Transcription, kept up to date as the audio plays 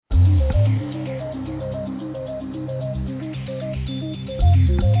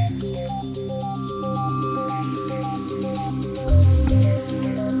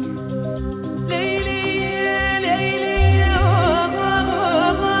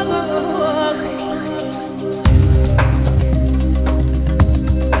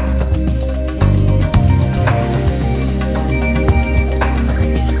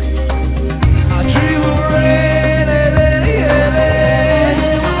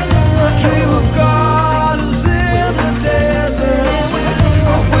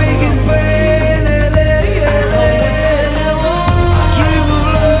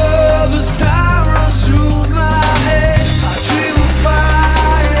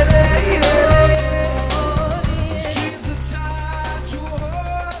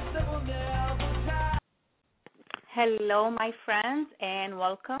Hello, my friends, and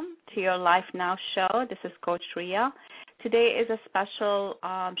welcome to your Life Now show. This is Coach Ria. Today is a special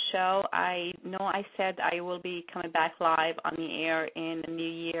show. I know I said I will be coming back live on the air in the new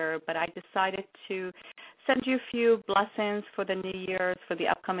year, but I decided to send you a few blessings for the new year, for the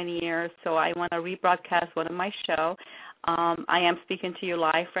upcoming year. So I want to rebroadcast one of my show. I am speaking to you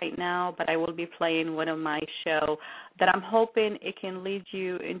live right now, but I will be playing one of my show that I'm hoping it can lead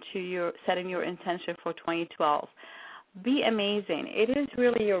you into your setting your intention for 2012. Be amazing. It is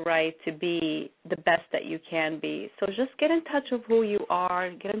really your right to be the best that you can be. So just get in touch with who you are,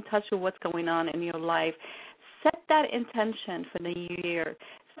 get in touch with what's going on in your life. Set that intention for the new year.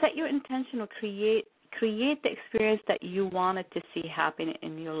 Set your intention to create the experience that you wanted to see happen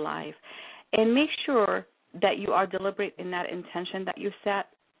in your life. And make sure that you are deliberate in that intention that you set,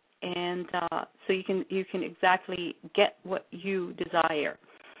 and so you can exactly get what you desire.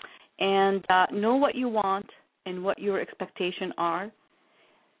 And know what you want and what your expectations are.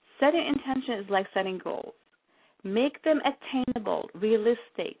 Setting intention is like setting goals. Make them attainable,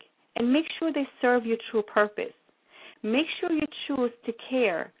 realistic, and make sure they serve your true purpose. Make sure you choose to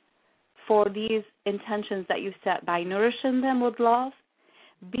care for these intentions that you set by nourishing them with love.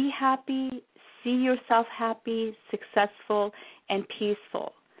 Be happy, see yourself happy, successful, and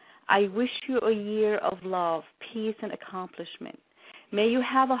peaceful. I wish you a year of love, peace, and accomplishment. May you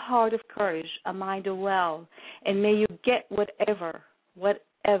have a heart of courage, a mind of well, and may you get whatever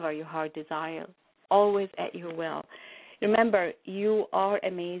your heart desires, always at your will. Remember, you are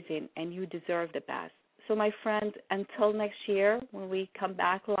amazing, and you deserve the best. So, my friends, until next year when we come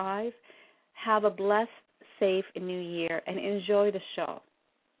back live, have a blessed, safe New Year, and enjoy the show.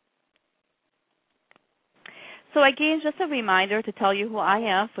 So again, just a reminder to tell you who I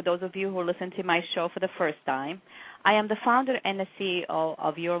am for those of you who listen to my show for the first time. I am the founder and the CEO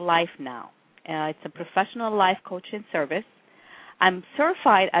of Your Life Now. It's a professional life coaching service. I'm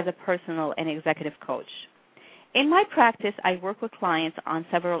certified as a personal and executive coach. In my practice, I work with clients on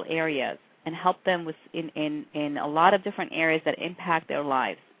several areas and help them in a lot of different areas that impact their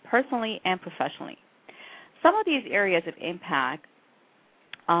lives, personally and professionally. Some of these areas of impact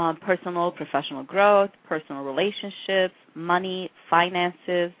personal, professional growth, personal relationships, money,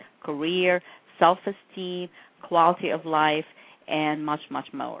 finances, career, self-esteem, quality of life, and much,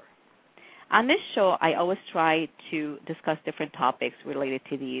 much more. On this show, I always try to discuss different topics related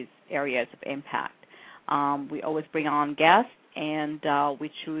to these areas of impact. We always bring on guests, and we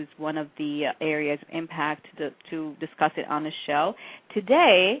choose one of the areas of impact to discuss it on the show.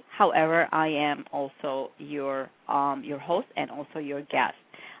 Today, however, I am also your host and also your guest.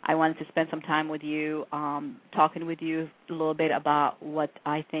 I wanted to spend some time with you, talking with you a little bit about what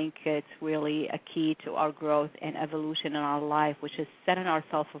I think is really a key to our growth and evolution in our life, which is setting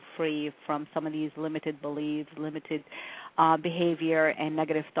ourselves free from some of these limited beliefs, limited behavior, and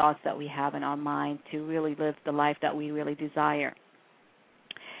negative thoughts that we have in our mind to really live the life that we really desire.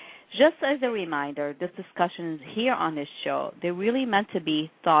 Just as a reminder, this discussion here on this show, they're really meant to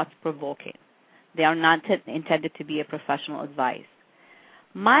be thought-provoking. They are not intended to be a professional advice.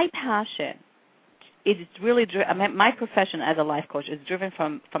 My passion is really my profession as a life coach is driven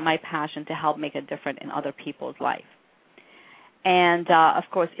from my passion to help make a difference in other people's life. And, of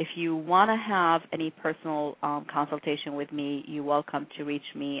course, if you want to have any personal consultation with me, you're welcome to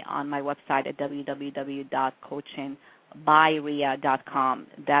reach me on my website at www.coachingbyria.com.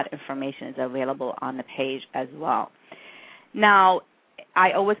 That information is available on the page as well. Now,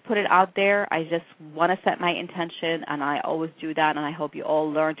 I always put it out there. I just want to set my intention, and I always do that, and I hope you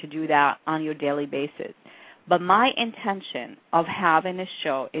all learn to do that on your daily basis. But my intention of having this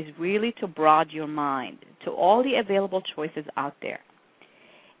show is really to broaden your mind to all the available choices out there.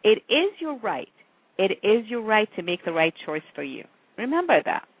 It is your right. It is your right to make the right choice for you. Remember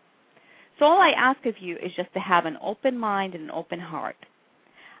that. So all I ask of you is just to have an open mind and an open heart.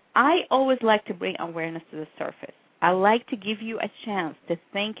 I always like to bring awareness to the surface. I like to give you a chance to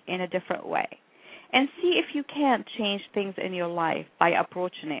think in a different way and see if you can change things in your life by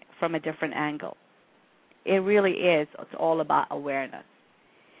approaching it from a different angle. It really is. It's all about awareness.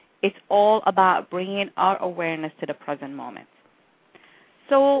 It's all about bringing our awareness to the present moment.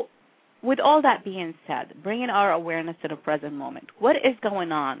 So with all that being said, bringing our awareness to the present moment, what is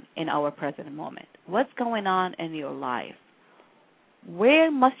going on in our present moment? What's going on in your life? Where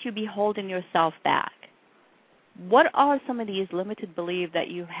must you be holding yourself back? What are some of these limited beliefs that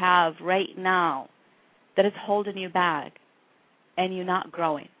you have right now that is holding you back and you're not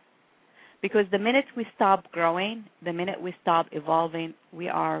growing? Because the minute we stop growing, the minute we stop evolving, we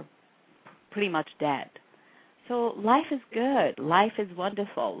are pretty much dead. So life is good. Life is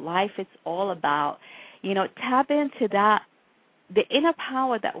wonderful. Life is all about, Tap into that, the inner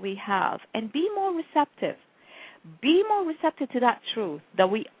power that we have, and be more receptive. Be more receptive to that truth that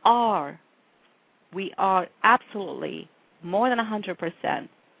we are absolutely more than 100%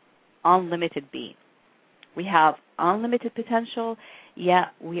 unlimited being. We have unlimited potential,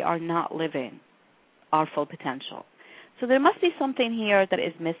 yet we are not living our full potential. So there must be something here that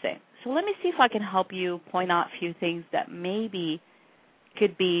is missing. So let me see if I can help you point out a few things that maybe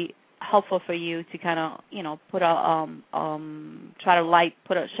could be helpful for you to kind of, put a shed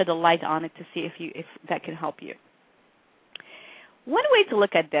a light on it to see if that can help you. One way to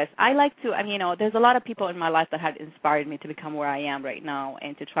look at this, I like to, there's a lot of people in my life that have inspired me to become where I am right now,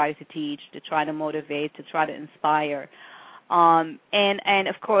 and to try to teach, to try to motivate, to try to inspire. And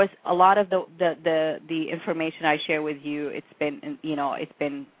of course, a lot of the information I share with you, it's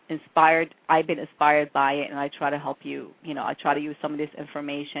been inspired. I've been inspired by it, and I try to help you. I try to use some of this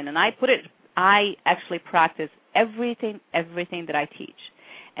information, and I actually practice everything that I teach.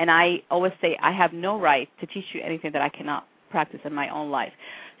 And I always say I have no right to teach you anything that I cannot practice in my own life.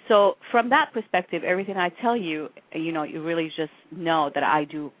 So from that perspective, everything I tell you, you really just know that I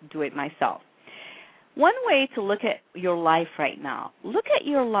do it myself. One way to look at your life right now, look at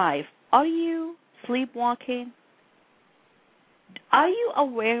your life. Are you sleepwalking? Are you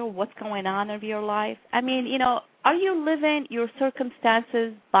aware of what's going on in your life? Are you living your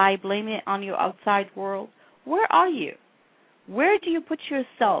circumstances by blaming it on your outside world? Where are you? Where do you put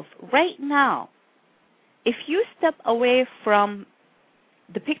yourself right now? If you step away from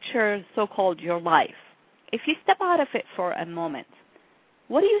the picture, so-called your life, if you step out of it for a moment,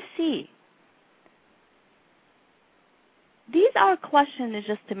 what do you see? These are questions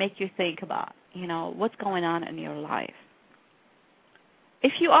just to make you think about, what's going on in your life.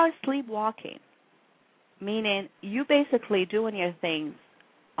 If you are sleepwalking, meaning you basically doing your things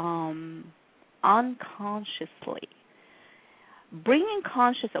unconsciously, bringing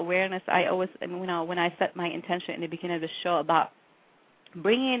conscious awareness, I always, when I set my intention in the beginning of the show about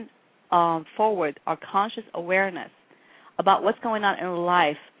bringing forward our conscious awareness about what's going on in our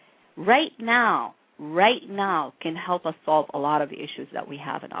life right now can help us solve a lot of the issues that we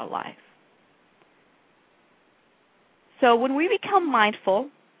have in our life. So when we become mindful,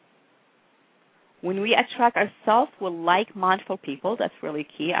 when we attract ourselves with like-mindful people, that's really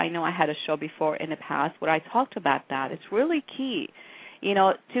key. I know I had a show before in the past where I talked about that. It's really key,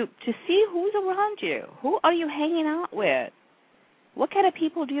 to see who's around you. Who are you hanging out with? What kind of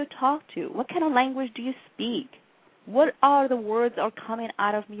people do you talk to? What kind of language do you speak? What are the words that are coming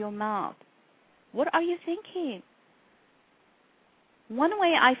out of your mouth? What are you thinking? One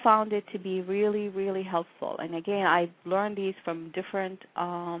way I found it to be really, really helpful, and again, I learned these from different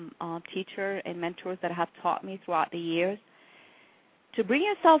teachers and mentors that have taught me throughout the years, to bring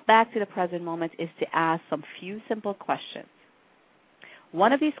yourself back to the present moment is to ask some few simple questions.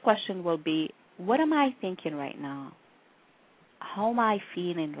 One of these questions will be, what am I thinking right now? How am I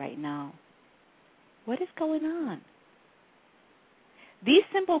feeling right now? What is going on? These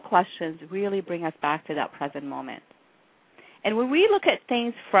simple questions really bring us back to that present moment. And when we look at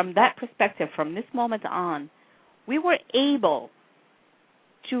things from that perspective, from this moment on, we were able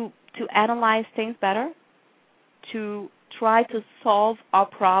to analyze things better, to try to solve our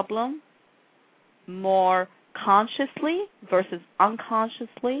problem more consciously versus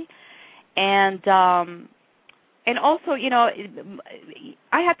unconsciously, and also,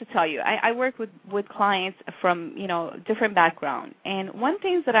 I have to tell you, I work with clients from different backgrounds, and one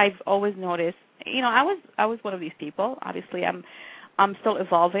thing that I've always noticed, I was one of these people. Obviously, I'm still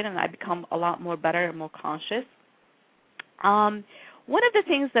evolving, and I become a lot more better and more conscious. One of the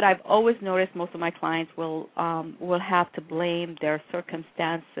things that I've always noticed, most of my clients will have to blame their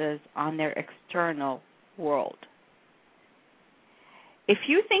circumstances on their external world. If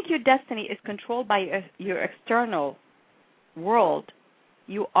you think your destiny is controlled by your external world,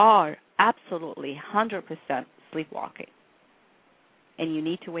 you are absolutely 100% sleepwalking, and you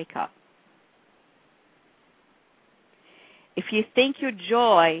need to wake up. If you think your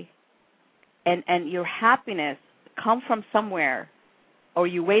joy and your happiness come from somewhere, or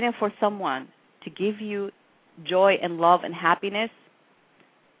you're waiting for someone to give you joy and love and happiness,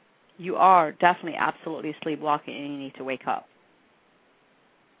 you are definitely absolutely sleepwalking, and you need to wake up.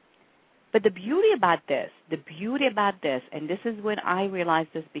 But the beauty about this, and this is when I realized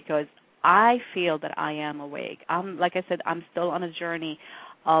this, because I feel that I am awake. Like I said, I'm still on a journey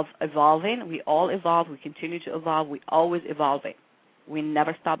of evolving. We all evolve. We continue to evolve. We always evolving. We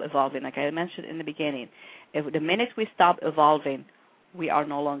never stop evolving. Like I mentioned in the beginning, if the minute we stop evolving, we are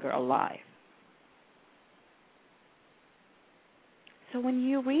no longer alive. So when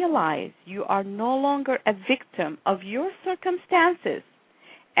you realize you are no longer a victim of your circumstances,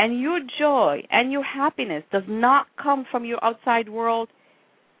 and your joy and your happiness does not come from your outside world,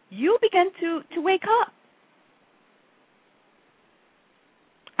 you begin to wake up.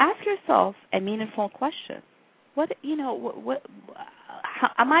 Ask yourself a meaningful question.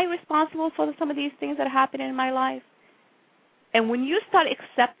 Am I responsible for some of these things that are happening in my life? And when you start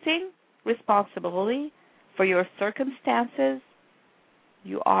accepting responsibility for your circumstances,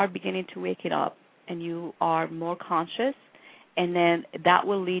 you are beginning to wake it up, and you are more conscious, and then that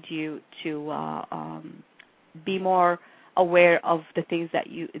will lead you to be more aware of the things that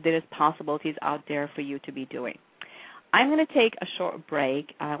there's possibilities out there for you to be doing. I'm going to take a short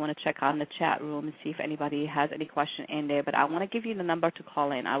break. I want to check on the chat room and see if anybody has any question in there, but I want to give you the number to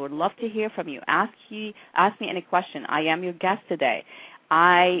call in. I would love to hear from you. Ask me any question. I am your guest today.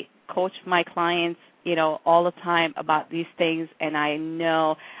 I coach my clients, all the time about these things, and I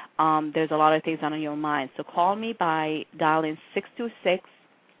know there's a lot of things on your mind. So call me by dialing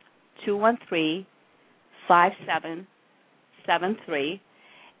 626-213-5773.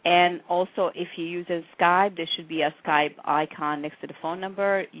 And also, if you're using Skype, there should be a Skype icon next to the phone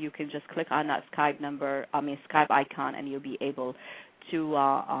number. You can just click on that Skype icon, and you'll be able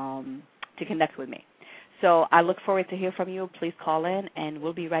to connect with me. So I look forward to hear from you. Please call in, and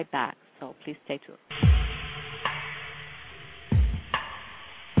we'll be right back. So please stay tuned.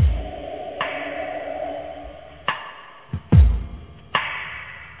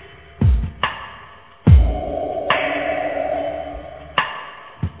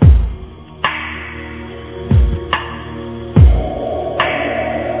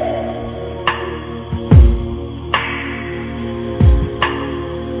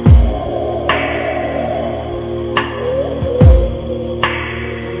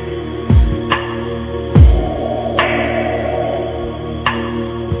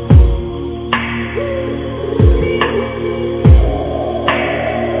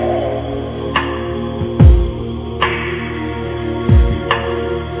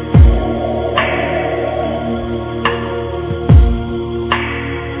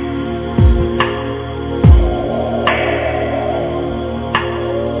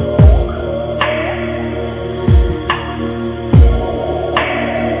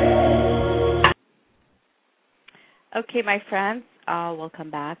 Okay, my friends, welcome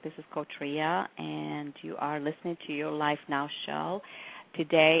back. This is Coach Ria, and you are listening to your Life Now show.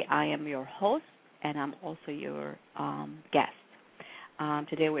 Today, I am your host, and I'm also your guest.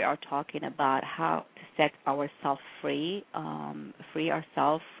 Today, we are talking about how to set ourselves free, free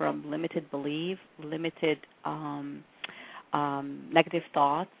ourselves from limited belief, limited negative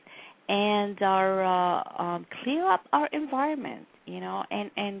thoughts, and clear up our environment,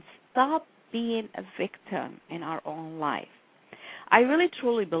 and stop being a victim in our own life. I really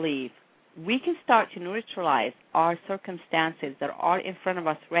truly believe we can start to neutralize our circumstances that are in front of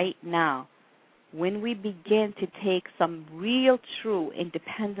us right now when we begin to take some real, true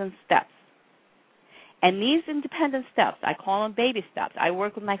independent steps. And these independent steps, I call them baby steps. I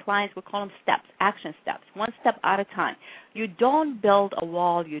work with my clients, we call them steps, action steps, one step at a time. You don't build a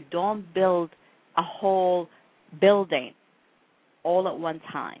wall, you don't build a whole building all at one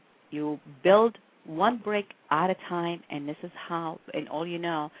time. You build one brick at a time, and this is how, and all you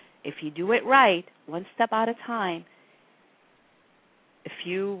know, if you do it right, one step at a time,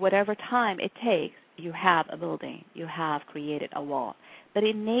 whatever time it takes, you have a building, you have created a wall. But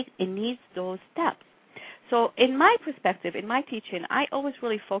it needs those steps. So in my perspective, in my teaching, I always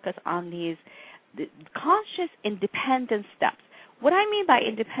really focus on the conscious independent steps. What I mean by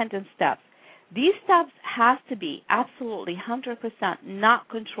independent steps, these steps have to be absolutely 100% not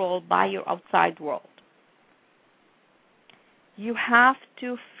controlled by your outside world. You have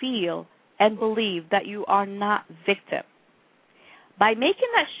to feel and believe that you are not victim. By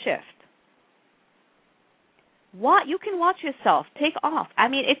making that shift, you can watch yourself take off. I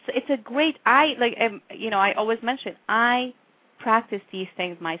mean, it's a great. I always mention I practice these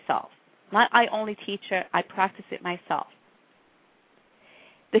things myself. I only teach it. I practice it myself.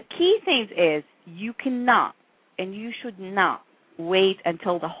 The key thing is you cannot and you should not wait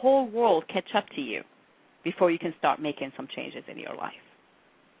until the whole world catch up to you before you can start making some changes in your life.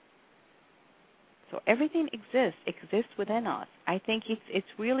 So everything exists within us. I think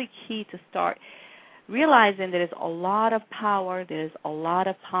it's really key to start realizing there's a lot of power, there's a lot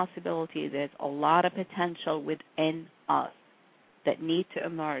of possibility, there's a lot of potential within us that need to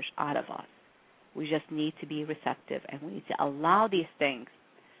emerge out of us. We just need to be receptive, and we need to allow these things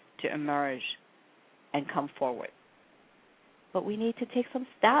to emerge and come forward. But we need to take some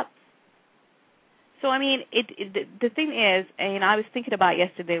steps. So, I mean, the thing is, and I was thinking about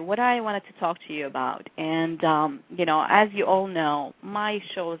yesterday what I wanted to talk to you about. And, as you all know, my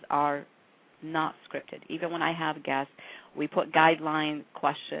shows are not scripted. Even when I have guests, we put guideline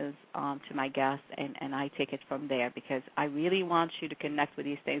questions to my guests, and I take it from there because I really want you to connect with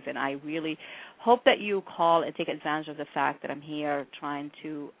these things, and I really hope that you call and take advantage of the fact that I'm here trying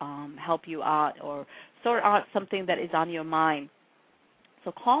to help you out or sort out something that is on your mind.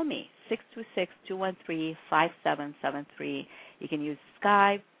 So call me, 626-213-5773. You can use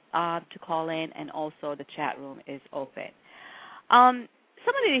Skype to call in, and also the chat room is open.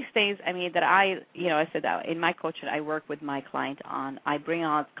 Some of these things, I mean, that I said that in my coaching, I work with my client on. I bring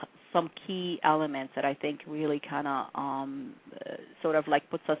out some key elements that I think really kind of sort of like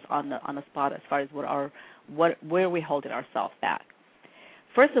puts us on the spot as far as where we're holding ourselves back.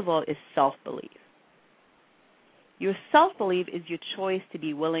 First of all, is self-belief. Your self-belief is your choice to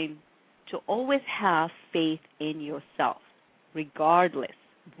be willing to always have faith in yourself, regardless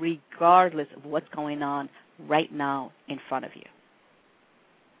of what's going on right now in front of you.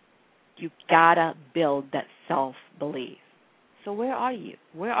 You gotta build that self-belief. So where are you?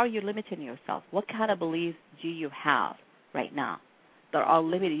 Where are you limiting yourself? What kind of beliefs do you have right now that are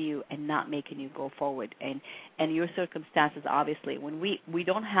limiting you and not making you go forward? And your circumstances, obviously, when we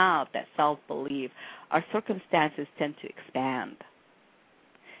don't have that self-belief, our circumstances tend to expand.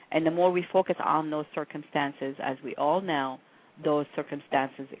 And the more we focus on those circumstances, as we all know, those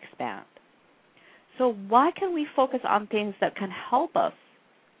circumstances expand. So why can we focus on things that can help us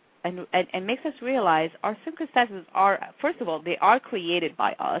and makes us realize our circumstances are, first of all, they are created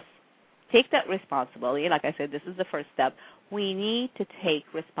by us. Take that responsibility. Like I said, this is the first step. We need to take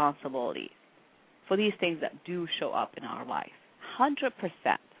responsibility for these things that do show up in our life, 100%.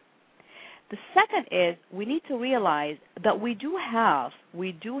 The second is we need to realize that we do have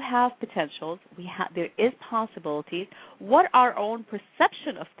potentials. There is possibilities. What our own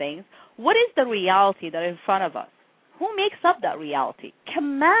perception of things? What is the reality that is in front of us? Who makes up that reality?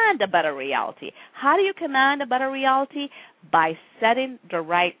 Command a better reality. How do you command a better reality? By setting the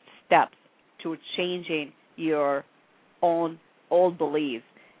right steps to changing your own old beliefs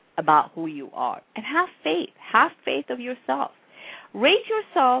about who you are. And have faith. Have faith of yourself. Rate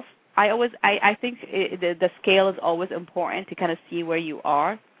yourself. I think the scale is always important to kind of see where you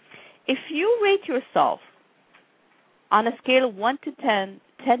are. If you rate yourself on a scale of 1 to 10,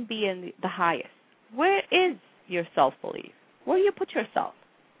 10 being the highest, where is your self-belief? Where do you put yourself?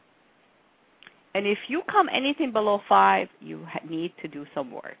 And if you come anything below 5, you need to do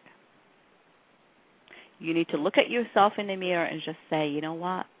some work. You need to look at yourself in the mirror and just say, you know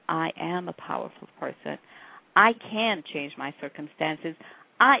what? I am a powerful person. I can change my circumstances.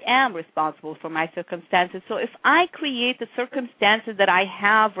 I am responsible for my circumstances. So if I create the circumstances that I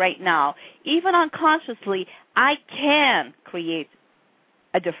have right now, even unconsciously, I can create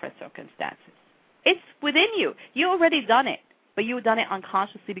a different circumstances. It's within you. You already done it, but you've done it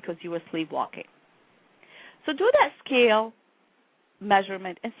unconsciously because you were sleepwalking. So do that scale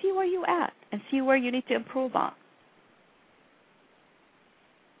measurement and see where you're at and see where you need to improve on.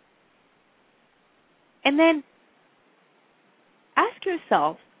 And then ask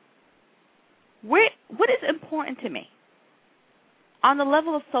yourself, what is important to me? On the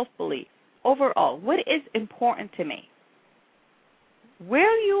level of self-belief, overall, what is important to me?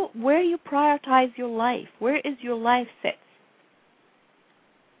 Where you prioritize your life? Where is your life sits?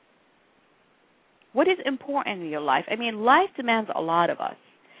 What is important in your life? I mean, life demands a lot of us.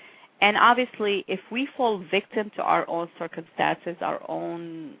 And obviously, if we fall victim to our own circumstances, our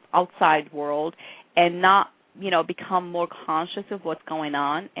own outside world, and not, become more conscious of what's going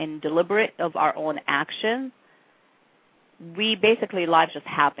on and deliberate of our own actions, life just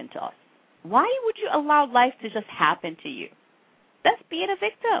happened to us. Why would you allow life to just happen to you? That's being a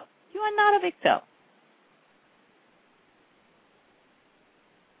victim. You are not a victim.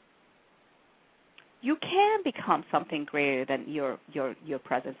 You can become something greater than your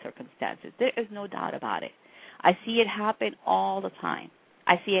present circumstances. There is no doubt about it. I see it happen all the time.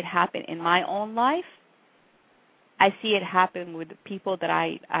 I see it happen in my own life. I see it happen with the people that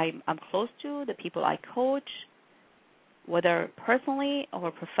I'm close to, the people I coach, whether personally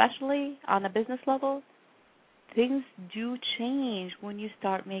or professionally on a business level. Things do change when you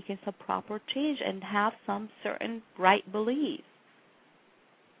start making some proper change and have some certain right beliefs.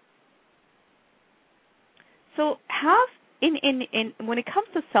 So when it comes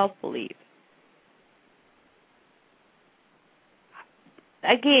to self-belief,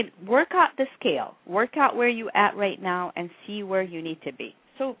 again, work out the scale. Work out where you're at right now and see where you need to be.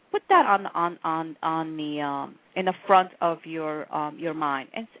 So put that on the in the front of your mind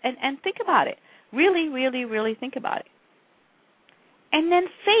and think about it. Really, really, really think about it. And then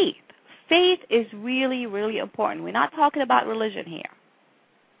faith. Faith is really, really important. We're not talking about religion here.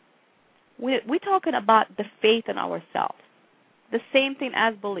 We're talking about the faith in ourselves. The same thing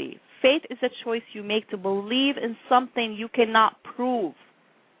as belief. Faith is a choice you make to believe in something you cannot prove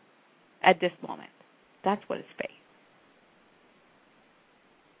at this moment. That's what is faith.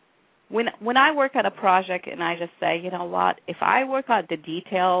 When I work on a project and I just say, you know what, if I work out the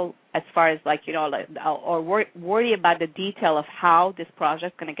detail as far as like, you know, like, or worry about the detail of how this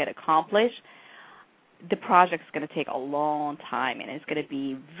project is going to get accomplished, the project is going to take a long time, and it's going to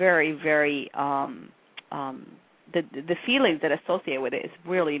be very, very, the feelings that are associated with it is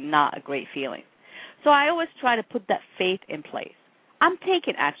really not a great feeling. So I always try to put that faith in place. I'm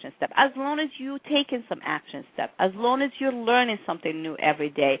taking action steps. As long as you're taking some action steps, as long as you're learning something new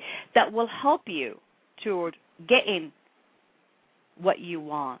every day that will help you toward getting what you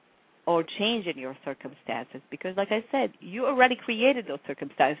want or changing your circumstances. Because like I said, you already created those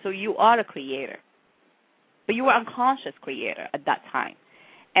circumstances, so you are a creator. But you were an unconscious creator at that time.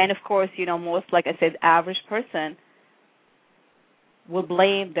 And, of course, you know, most, like I said, average person will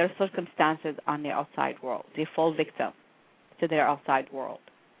blame their circumstances on their outside world. They fall victim to their outside world.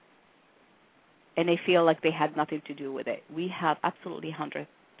 And they feel like they had nothing to do with it. We have absolutely 100%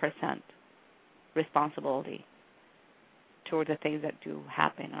 responsibility toward the things that do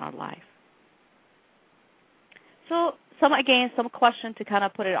happen in our life. So, some question to kind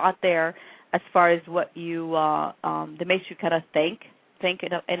of put it out there as far as what you, that makes you kind of think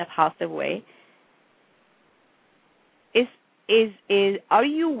in a positive way. Are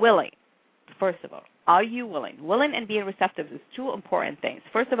you willing, first of all, are you willing? Willing and being receptive is two important things.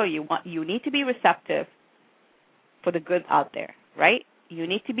 First of all, you need to be receptive for the good out there, right? You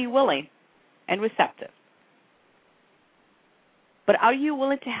need to be willing and receptive. But are you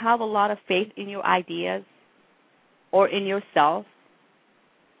willing to have a lot of faith in your ideas or in yourself?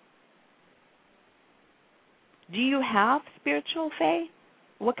 Do you have spiritual faith?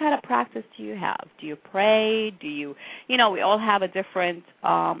 What kind of practice do you have? Do you pray? Do you, we all have a different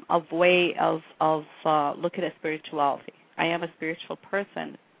way of looking at spirituality. I am a spiritual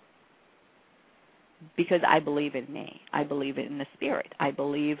person because I believe in me. I believe in the spirit. I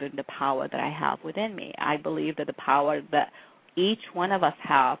believe in the power that I have within me. I believe that the power that each one of us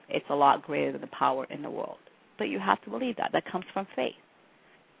have, it's a lot greater than the power in the world. But you have to believe that. That comes from faith.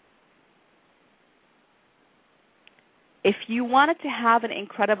 If you wanted to have an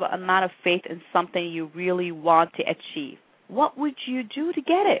incredible amount of faith in something you really want to achieve, what would you do to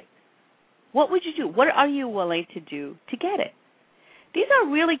get it? What would you do? What are you willing to do to get it? These are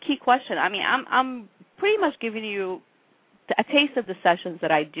really key questions. I mean, I'm pretty much giving you a taste of the sessions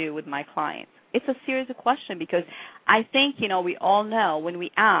that I do with my clients. It's a series of questions because I think, we all know when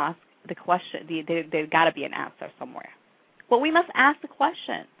we ask the question, there's got to be an answer somewhere. But we must ask the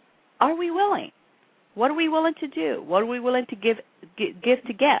question, are we willing? What are we willing to do? What are we willing to give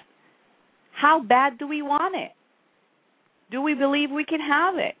to get? How bad do we want it? Do we believe we can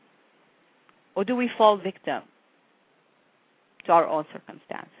have it? Or do we fall victim to our own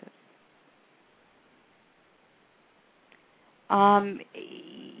circumstances?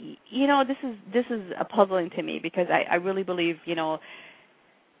 This is puzzling to me because I really believe,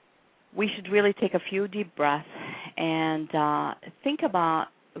 we should really take a few deep breaths and think about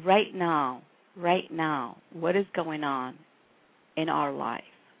right now, what is going on in our life?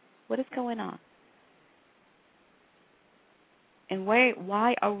 What is going on? And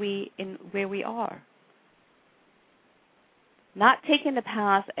why are we in where we are? Not taking the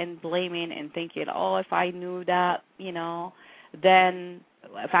past and blaming and thinking, if I knew that, then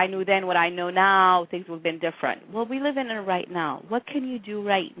if I knew then what I know now, things would have been different. Well, we live in it right now. What can you do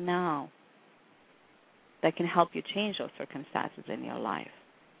right now that can help you change those circumstances in your life?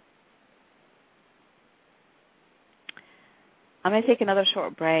 I'm going to take another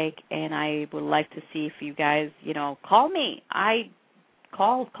short break, and I would like to see if you guys, call me.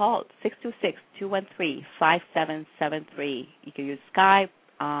 Call 626-213-5773. You can use Skype.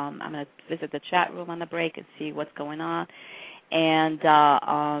 I'm going to visit the chat room on the break and see what's going on. And,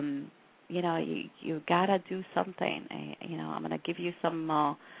 you got to do something. I'm going to give you some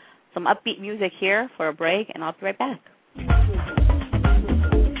upbeat music here for a break, and I'll be right back.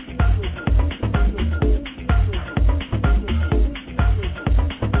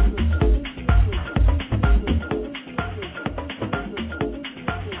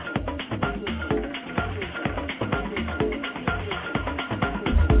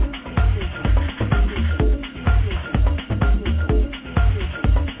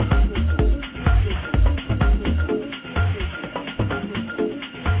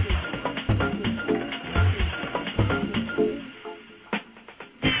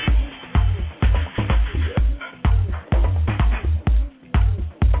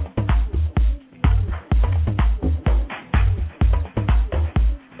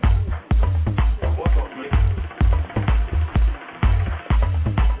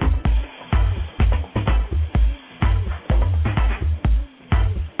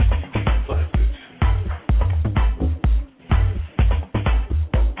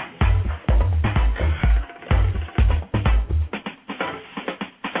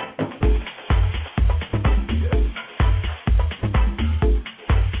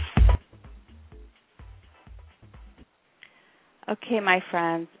 my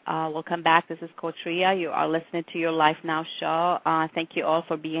friends. Welcome back. This is Coach Ria. You are listening to your Life Now show. Thank you all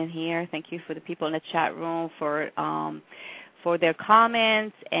for being here. Thank you for the people in the chat room for their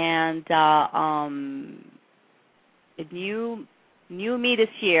comments, and the new me this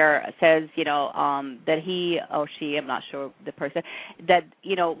year says, that he or she, I'm not sure the person, that,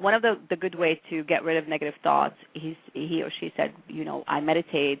 one of the good ways to get rid of negative thoughts, he or she said, I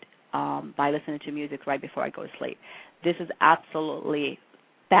meditate by listening to music right before I go to sleep. This is absolutely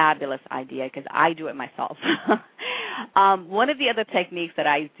fabulous idea because I do it myself. One of the other techniques that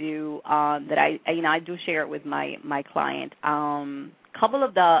I do, that I do share it with my client. Couple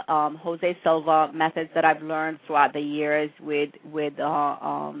of the Jose Silva methods that I've learned throughout the years with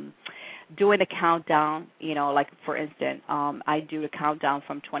doing the countdown. Like for instance, I do the countdown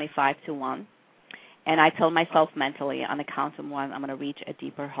from 25 to 1. And I tell myself mentally, on the count of 1, I'm going to reach a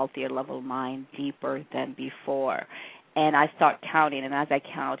deeper, healthier level of mind, deeper than before. And I start counting, and as I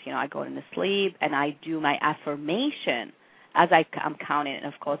count, I go into sleep, and I do my affirmation as I'm counting. And,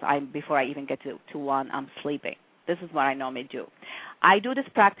 of course, before I even get to 1, I'm sleeping. This is what I normally do. I do this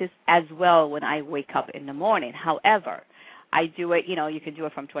practice as well when I wake up in the morning. However, I do it, you can do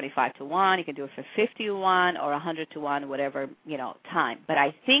it from 25 to 1, you can do it for 50 to 1 or 100 to 1, whatever, time. But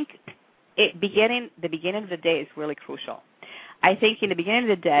I think the beginning of the day is really crucial. I think in the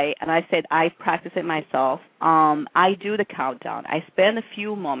beginning of the day, and I said I practice it myself, I do the countdown. I spend a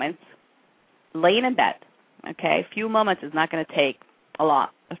few moments laying in bed, okay? A few moments is not going to take a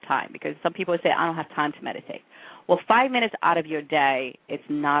lot of time because some people say, I don't have time to meditate. Well, 5 minutes out of your day, it's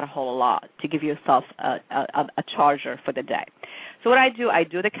not a whole lot to give yourself a charger for the day. So what I do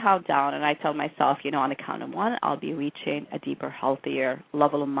the countdown, and I tell myself, on the count of 1, I'll be reaching a deeper, healthier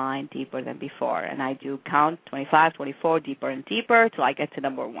level of mind, deeper than before. And I do count 25, 24, deeper and deeper till I get to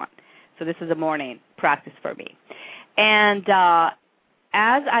number 1. So this is a morning practice for me. And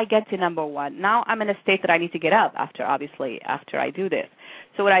as I get to number 1, now I'm in a state that I need to get up after I do this.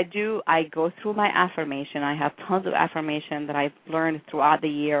 So what I do, I go through my affirmation. I have tons of affirmation that I've learned throughout the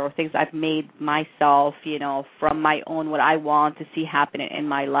year or things I've made myself, from my own, what I want to see happening in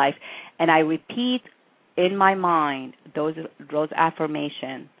my life. And I repeat in my mind those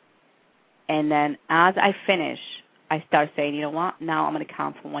affirmations. And then as I finish, I start saying, you know what, now I'm going to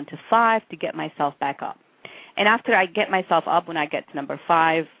count from 1 to 5 to get myself back up. And after I get myself up, when I get to number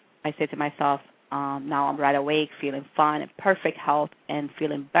 5, I say to myself, now I'm right awake, feeling fine and perfect health and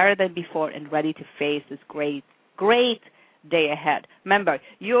feeling better than before and ready to face this great, great day ahead. Remember,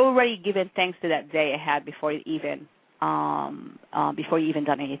 you're already giving thanks to that day ahead before you even done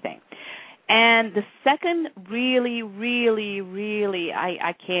anything. And the second really, really, really,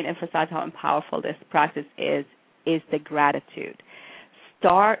 I can't emphasize how powerful this practice is the gratitude.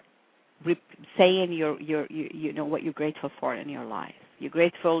 Start saying what you're grateful for in your life. You're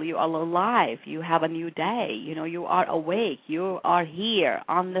grateful you are alive. You have a new day. You are awake. You are here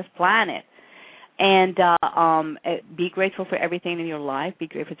on this planet. And be grateful for everything in your life. Be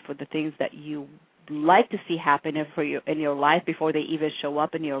grateful for the things that you like to see happen for you in your life before they even show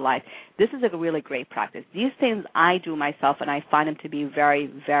up in your life. This is a really great practice. These things I do myself, and I find them to be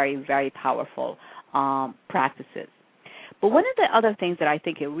very, very, very powerful practices. But one of the other things that I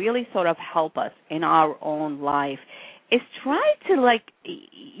think it really sort of help us in our own life is try to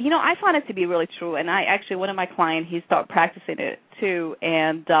I find it to be really true. And one of my clients, he started practicing it too,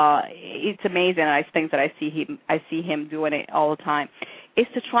 and it's amazing. And things that I see him doing it all the time. Is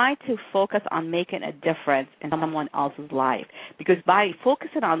to try to focus on making a difference in someone else's life. Because by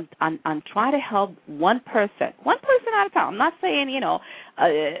focusing on trying to help one person at a time, I'm not saying,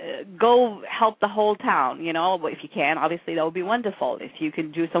 go help the whole town, but if you can, obviously that would be wonderful. If you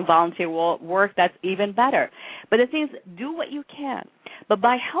can do some volunteer work, that's even better. But the thing is, do what you can. But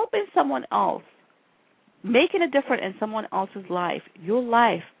by helping someone else, making a difference in someone else's life, your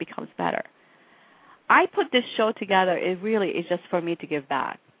life becomes better. I put this show together, it really is just for me to give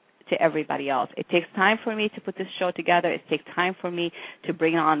back to everybody else. It takes time for me to put this show together. It takes time for me to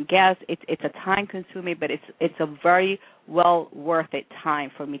bring on guests. It's a time-consuming, but it's a very well worth it time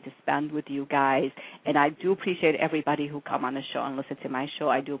for me to spend with you guys. And I do appreciate everybody who come on the show and listen to my show.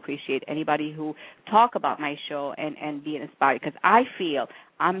 I do appreciate anybody who talk about my show and be inspired, because I feel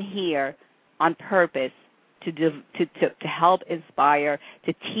I'm here on purpose to help inspire,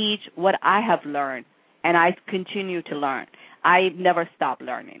 to teach what I have learned. And I continue to learn. I never stop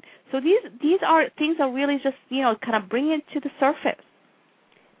learning. So these are things that really just, kind of bring it to the surface.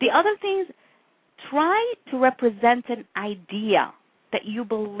 The other things, try to represent an idea that you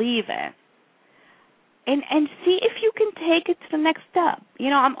believe in and see if you can take it to the next step.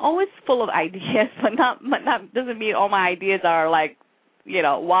 I'm always full of ideas, but not doesn't mean all my ideas are like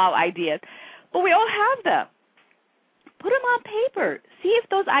wow ideas. But we all have them. Put them on paper. See if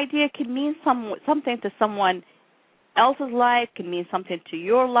those ideas can mean something to someone else's life, can mean something to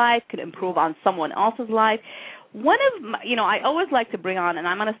your life, could improve on someone else's life. One of my, I always like to bring on, and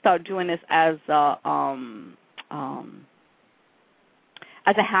I'm going to start doing this as a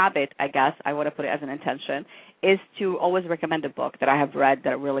habit, I guess. I want to put it as an intention, is to always recommend a book that I have read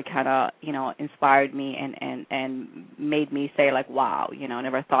that really kind of, inspired me and made me say like, wow, I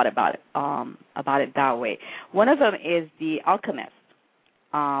never thought about it that way. One of them is The Alchemist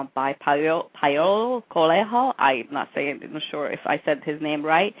by Paulo Coelho. I'm not sure if I said his name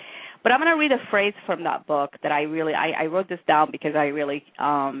right, but I'm going to read a phrase from that book that I wrote this down because I really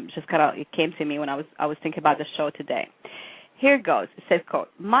just kind of, it came to me when I was thinking about the show today. Here it goes. It says, quote,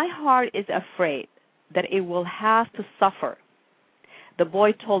 "My heart is afraid that it will have to suffer," the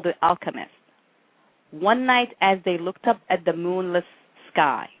boy told the alchemist one night as they looked up at the moonless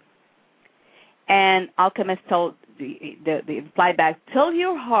sky. And alchemist told the replied back, "Tell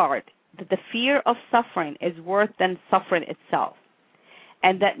your heart that the fear of suffering is worse than suffering itself,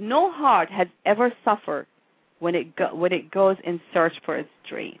 and that no heart has ever suffered when it goes in search for its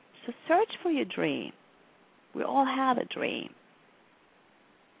dream." So search for your dream. We all have a dream.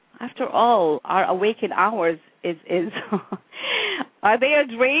 After all, our awakened hours is are they a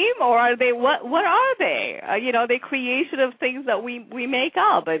dream, or are they what are they? The creation of things that we make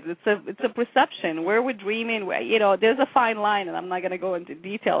up. It's a perception. Where we're dreaming, there's a fine line, and I'm not going to go into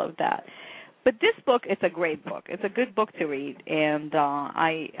detail of that. But this book, it's a great book. It's a good book to read, and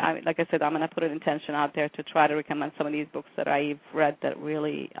I like I said, I'm going to put an intention out there to try to recommend some of these books that I've read that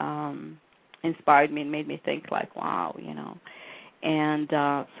really inspired me and made me think like, wow, And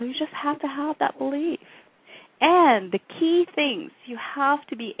so you just have to have that belief. And the key things, you have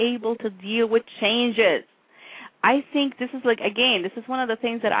to be able to deal with changes. I think this is this is one of the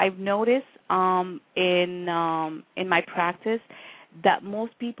things that I've noticed in my practice, that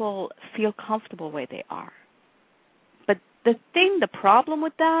most people feel comfortable where they are. But the problem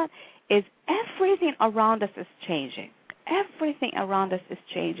with that is everything around us is changing. Everything around us is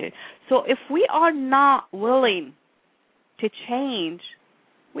changing. So if we are not willing to change,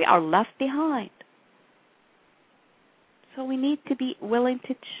 we are left behind. So we need to be willing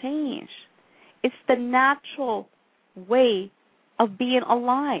to change. It's the natural way of being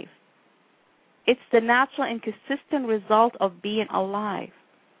alive. It's the natural and consistent result of being alive.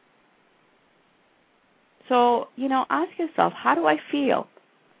 So, ask yourself, how do I feel?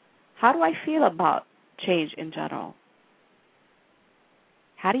 How do I feel about change in general?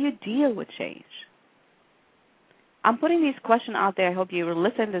 How do you deal with change? I'm putting these questions out there. I hope you will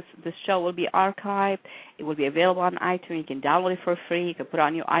listen. This show will be archived. It will be available on iTunes. You can download it for free. You can put it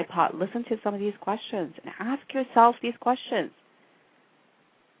on your iPod. Listen to some of these questions and ask yourself these questions.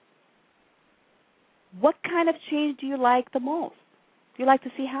 What kind of change do you like the most? Do you like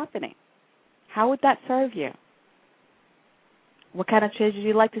to see happening? How would that serve you? What kind of change do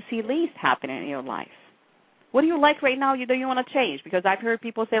you like to see least happening in your life? What do you like right now you want to change? Because I've heard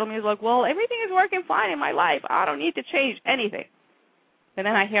people say to me, like, well, everything is working fine in my life. I don't need to change anything. And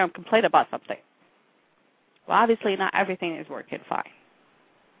then I hear them complain about something. Well, obviously not everything is working fine.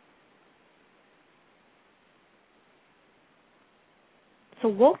 So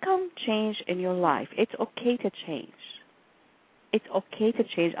welcome change in your life. It's okay to change. It's okay to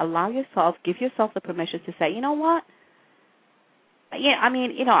change. Allow yourself, give yourself the permission to say, you know what? Yeah,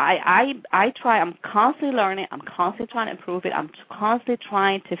 I try. I'm constantly learning. I'm constantly trying to improve it. I'm constantly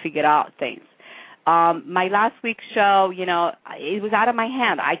trying to figure out things. My last week's show, it was out of my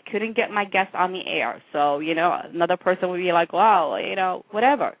hand. I couldn't get my guest on the air. So, another person would be like, wow,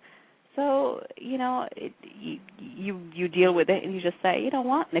 whatever. So, you deal with it and you just say, you know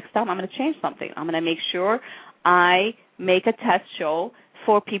what, next time I'm going to change something. I'm going to make sure I make a test show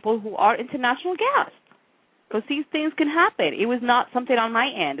for people who are international guests. Because these things can happen. It was not something on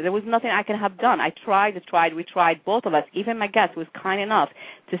my end. There was nothing I could have done. We tried, both of us. Even my guest was kind enough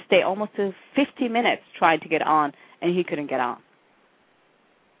to stay almost to 50 minutes trying to get on, and he couldn't get on.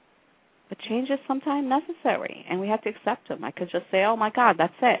 But change is sometimes necessary, and we have to accept them. I could just say, oh, my God,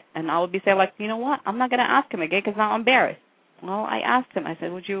 that's it. And I would be saying, like, you know what? I'm not going to ask him again because now I'm embarrassed. Well, I asked him. I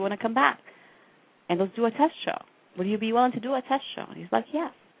said, would you want to come back? And let's do a test show. Would you be willing to do a test show? And he's like,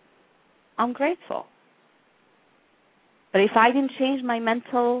 yes. I'm grateful. But if I didn't change my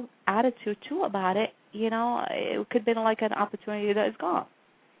mental attitude, too, about it, it could have been like an opportunity that is gone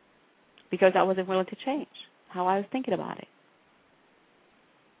because I wasn't willing to change how I was thinking about it.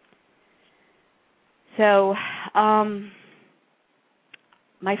 So,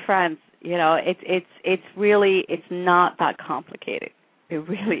 my friends, it's not that complicated.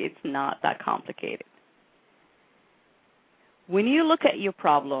 It's not that complicated. When you look at your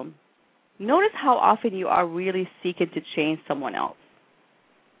problem, notice how often you are really seeking to change someone else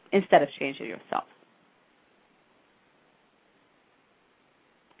instead of changing yourself.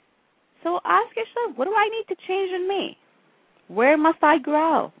 So ask yourself, what do I need to change in me? Where must I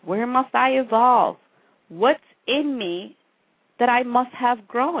grow? Where must I evolve? What's in me that I must have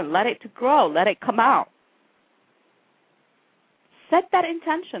grown? Let it grow. Let it come out. Set that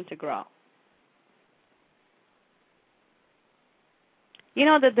intention to grow. You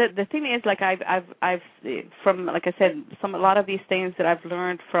know, the thing is, like I've from, like I said, a lot of these things that I've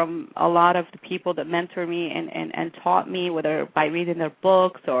learned from a lot of the people that mentor me and taught me, whether by reading their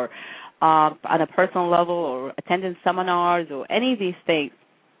books or on a personal level or attending seminars or any of these things.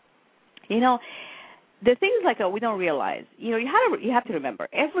 You know, the things like we don't realize. You know, you have to remember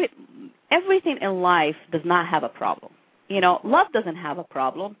everything in life does not have a problem. You know, love doesn't have a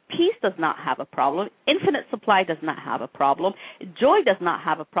problem. Peace does not have a problem. Infinite supply does not have a problem. Joy does not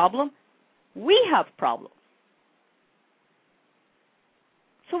have a problem. We have problems.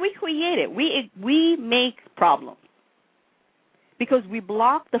 So we create it. We make problems because we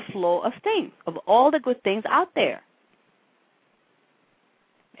block the flow of things, of all the good things out there.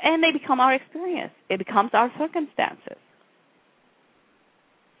 And they become our experience. It becomes our circumstances.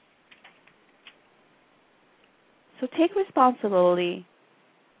 So take responsibility.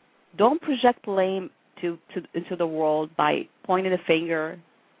 Don't project blame into the world by pointing a finger.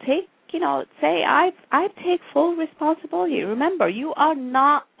 Say I take full responsibility. Remember, you are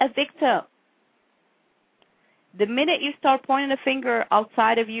not a victim. The minute you start pointing a finger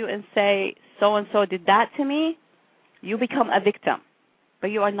outside of you and say so and so did that to me, you become a victim.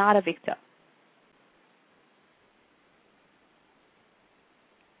 But you are not a victim.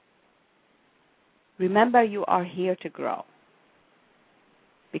 Remember, you are here to grow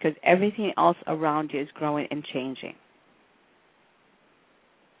because everything else around you is growing and changing.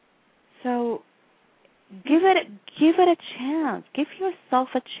 So give it a chance. Give yourself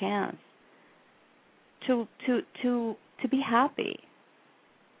a chance to be happy.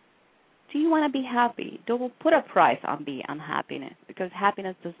 Do you want to be happy? Don't put a price on happiness, because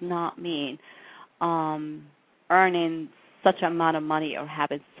happiness does not mean earning such amount of money or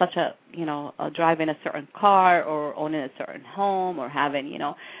having such driving a certain car or owning a certain home or having,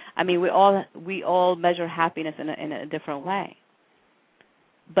 we all measure happiness in a different way.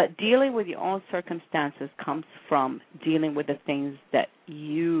 But dealing with your own circumstances comes from dealing with the things that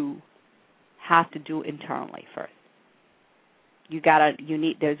you have to do internally first.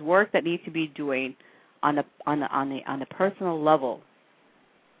 There's work that needs to be doing on the personal level,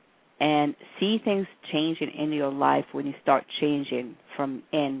 and see things changing in your life when you start changing from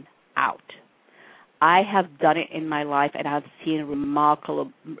in out. I have done it in my life, and I've seen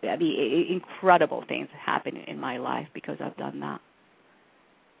incredible things happening in my life because I've done that.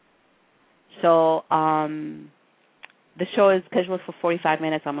 So the show is scheduled for 45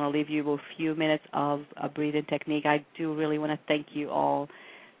 minutes. I'm going to leave you with a few minutes of a breathing technique. I do really want to thank you all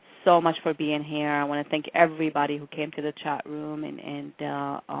so much for being here. I want to thank everybody who came to the chat room, and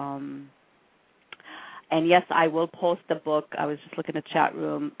yes, I will post the book. I was just looking at the chat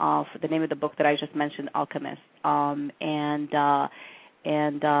room of the name of the book that I just mentioned, Alchemist. So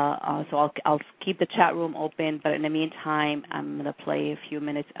I'll keep the chat room open, but in the meantime, I'm going to play a few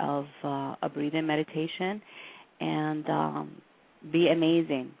minutes of a breathing meditation, and be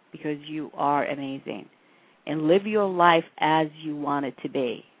amazing, because you are amazing, and live your life as you want it to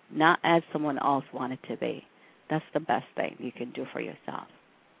be, not as someone else wanted to be. That's the best thing you can do for yourself.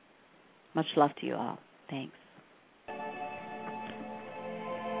 Much love to you all. Thanks.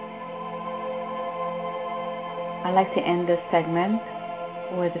 I'd like to end this segment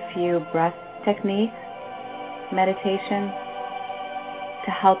with a few breath techniques, meditation,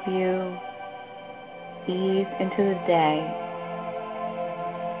 to help you ease into the day.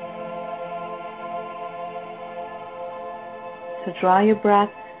 So draw your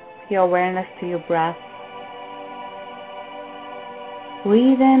breath, your awareness to your breath.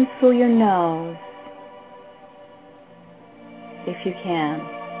 Breathe in through your nose, if you can,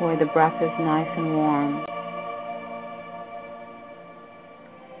 where the breath is nice and warm.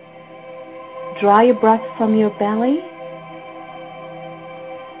 Draw your breath from your belly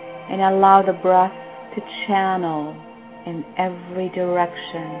and allow the breath to channel in every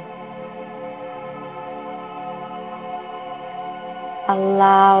direction.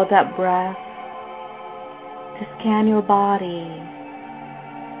 Allow that breath to scan your body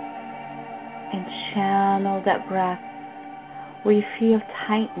and channel that breath where you feel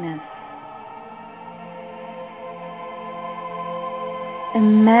tightness.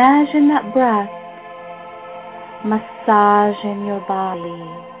 Imagine that breath massaging your body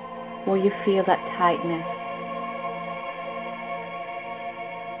where you feel that tightness.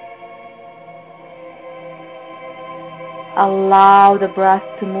 Allow the breath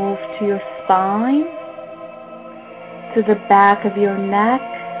to move to your spine, to the back of your neck,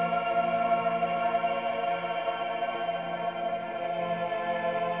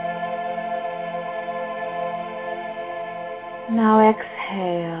 now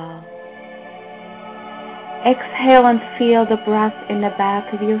exhale. Exhale and feel the breath in the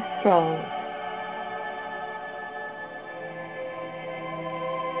back of your throat.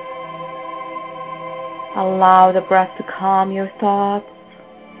 Allow the breath to calm your thoughts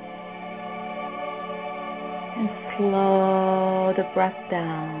and slow the breath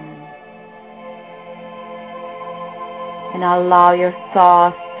down. And allow your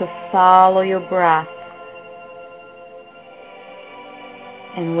thoughts to follow your breath.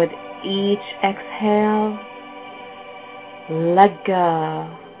 And with each exhale, let go.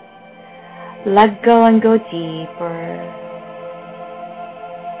 Let go and go deeper.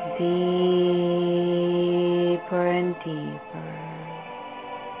 Deeper and deeper.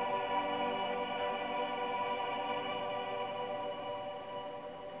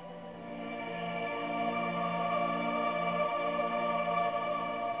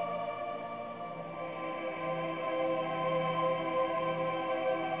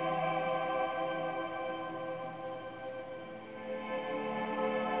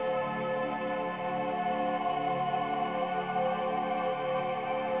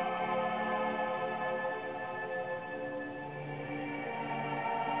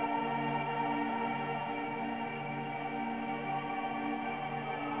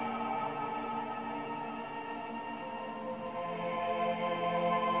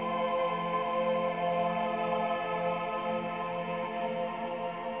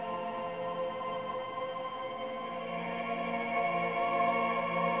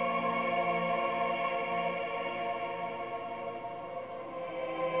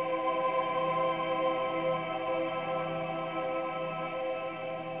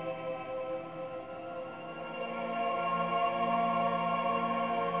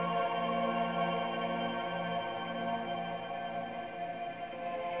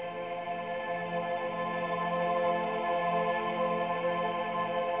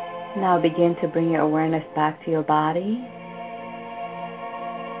 Now begin to bring your awareness back to your body.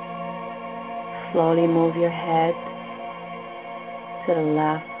 Slowly move your head to the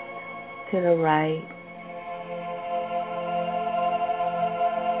left, to the right.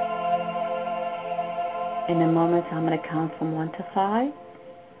 In a moment, I'm going to count from 1 to 5.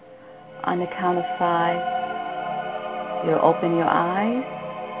 On the count of 5, you'll open your eyes,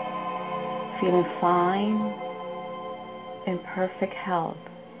 feeling fine, in perfect health.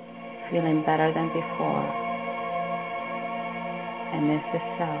 Feeling better than before. And this is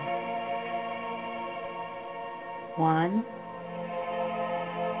so. 1,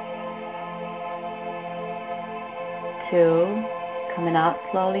 2, coming out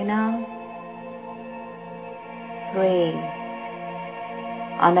slowly now. 3.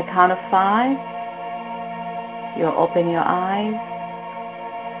 On the count of 5, you'll open your eyes,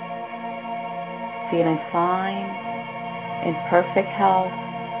 feeling fine, in perfect health,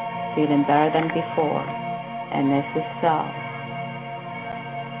 feeling better than before, and this is so.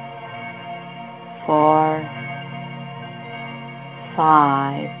 4,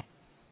 5,